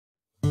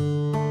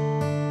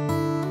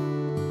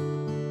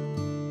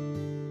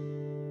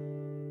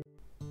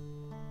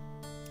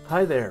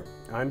Hi there,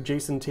 I'm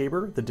Jason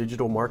Tabor, the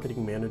Digital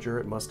Marketing Manager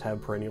at Must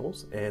Have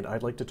Perennials, and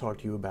I'd like to talk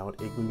to you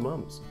about Igloo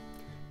mums.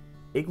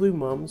 Igloo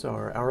mums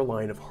are our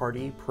line of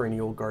hardy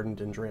perennial garden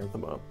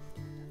Dendrathema.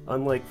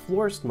 Unlike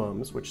florist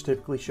mums, which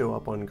typically show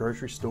up on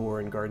grocery store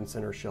and garden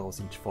center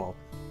shelves each fall,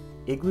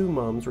 Igloo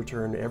mums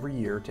return every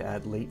year to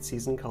add late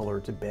season color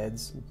to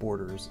beds,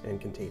 borders,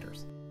 and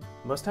containers.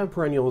 Must Have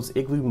Perennials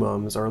Igloo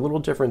mums are a little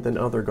different than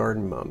other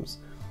garden mums.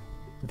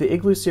 The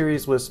Igloo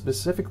series was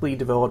specifically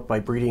developed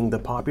by breeding the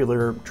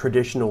popular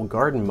traditional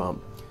garden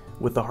mum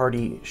with the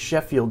hardy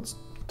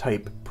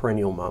Sheffield-type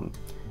perennial mum.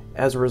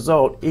 As a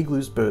result,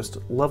 Igloos boast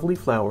lovely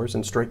flowers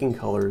and striking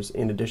colors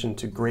in addition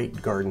to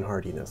great garden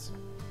hardiness.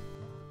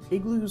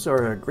 Igloos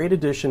are a great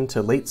addition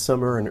to late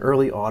summer and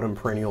early autumn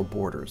perennial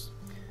borders.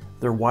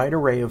 Their wide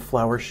array of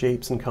flower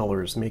shapes and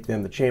colors make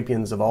them the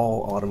champions of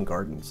all autumn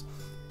gardens.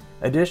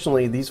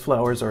 Additionally, these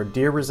flowers are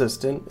deer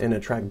resistant and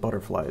attract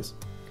butterflies.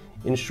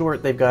 In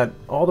short, they've got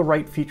all the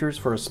right features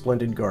for a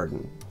splendid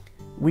garden.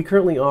 We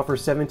currently offer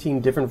 17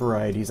 different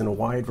varieties in a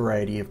wide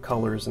variety of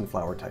colors and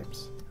flower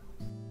types.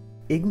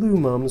 Igloo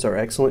mums are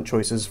excellent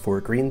choices for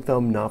green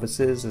thumb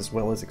novices as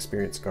well as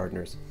experienced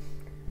gardeners.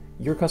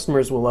 Your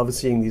customers will love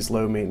seeing these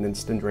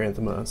low-maintenance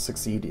Dendrathema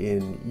succeed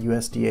in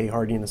USDA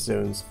hardiness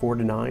zones 4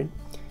 to 9,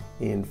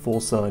 in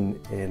full sun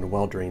and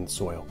well-drained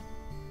soil.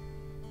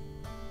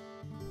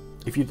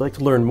 If you'd like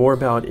to learn more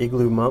about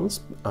Igloo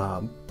mums,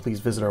 please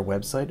visit our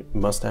website,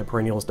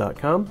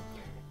 musthaveperennials.com,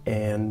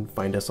 and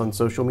find us on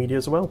social media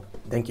as well.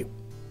 Thank you.